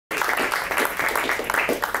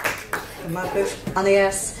Margaret.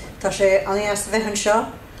 Anias, Tasha, Anias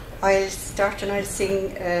Vehanshaw. I'll start and I'll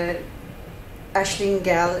sing Aisling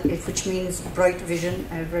Gheal, which means bright vision,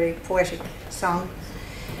 a very poetic song.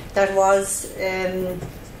 That was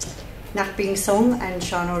not being sung, and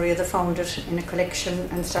Sean O'Reilly found it in a collection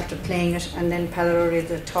and started playing it, and then Peadar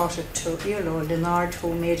O'Reilly taught it to Leonard,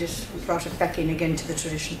 who brought it back in again to the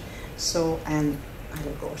tradition. So I'll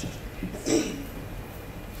go with it.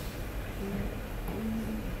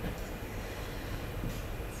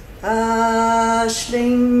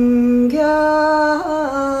 Aisling Gheal,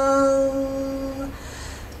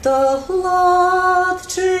 the lot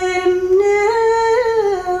trim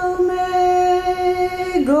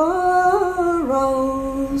me go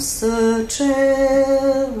rose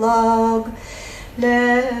trelog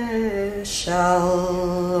le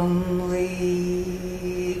shalmli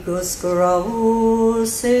gus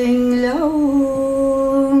grousing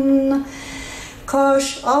lown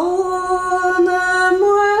kosh on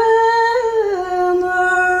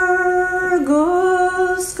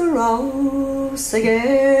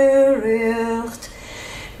Gericht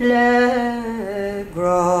le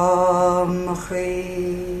gramchi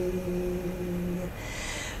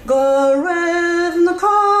go rev na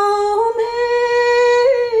kom he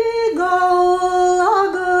go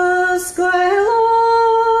agus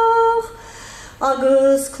goelach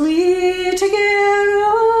agus clear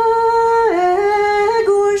together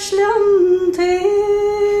eguslantil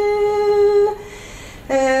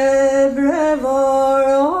ebrevar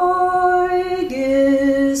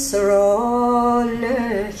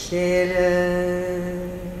Chéileachair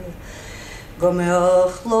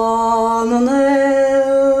Gomeach lán an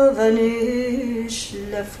evanis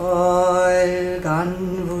le fáil gan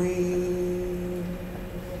bhuí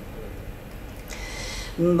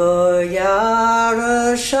Bhéal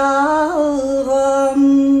shalvam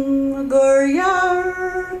gur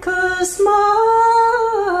yarkas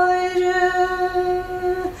Máire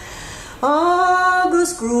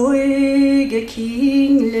agus gruige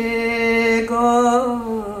Chéileachair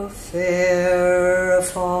go fair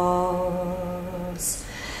fás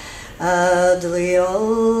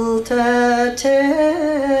adliolta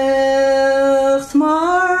techt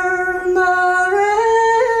mar na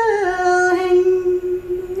relhing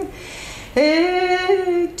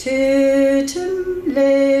ag tutum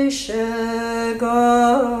leishe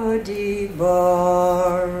gadi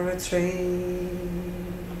bar trí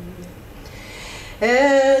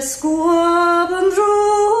Esquab an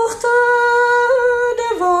drochta de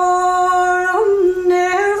var an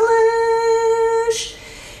nervlish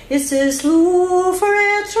is loo for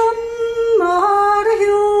etram mar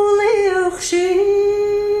Gheal she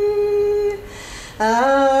a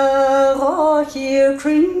rochir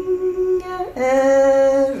kring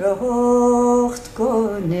rocht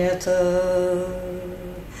goneta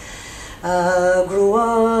a grua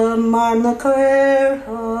mar na cair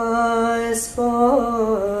has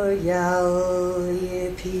Bhéal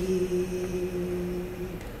yepid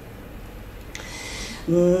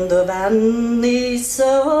the vanny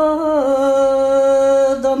so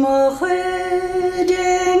the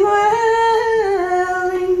mocheding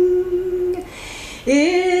welling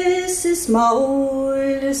is maul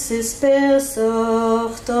is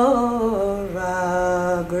besach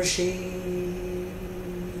ragershi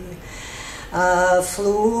a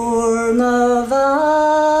floor na var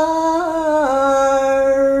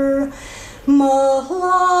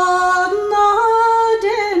mahlad na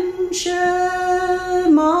denshe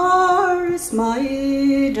mars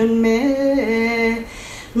maiden me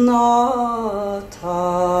na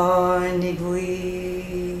tanig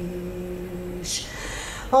wish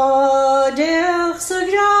a der se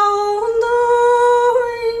ground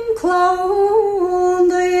in clown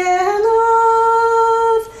the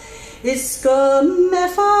Is go me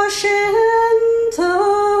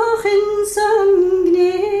farshentach in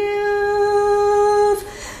sangniv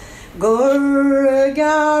Gur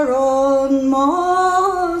garon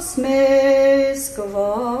mas mes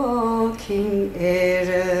gvaking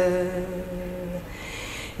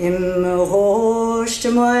Im rost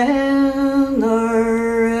moener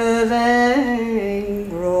veng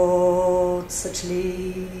grot satli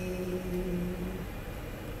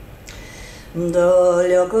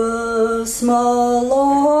Doliagus malavir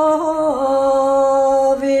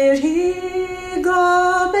higa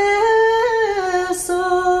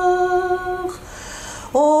besach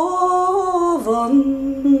Ovan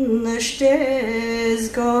stes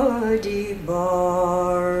gadi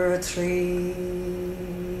bar trí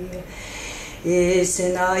Is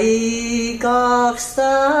in aigach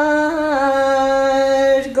star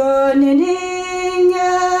gonin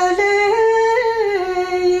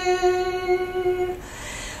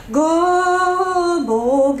Go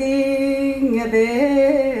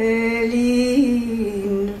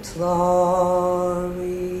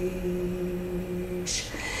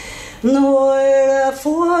Oira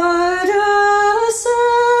fuara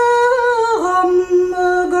sam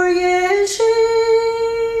Gheal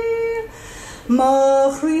Ma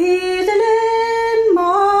chrídalen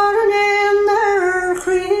marnen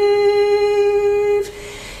chríf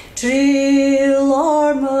Trill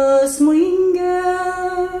armas mwinga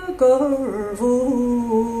gorvúskel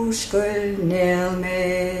nel me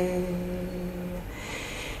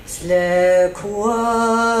Sle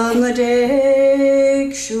kwangadeg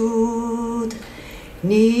shud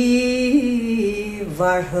Ni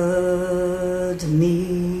varhud mi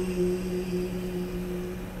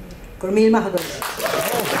Gur míl maithagad.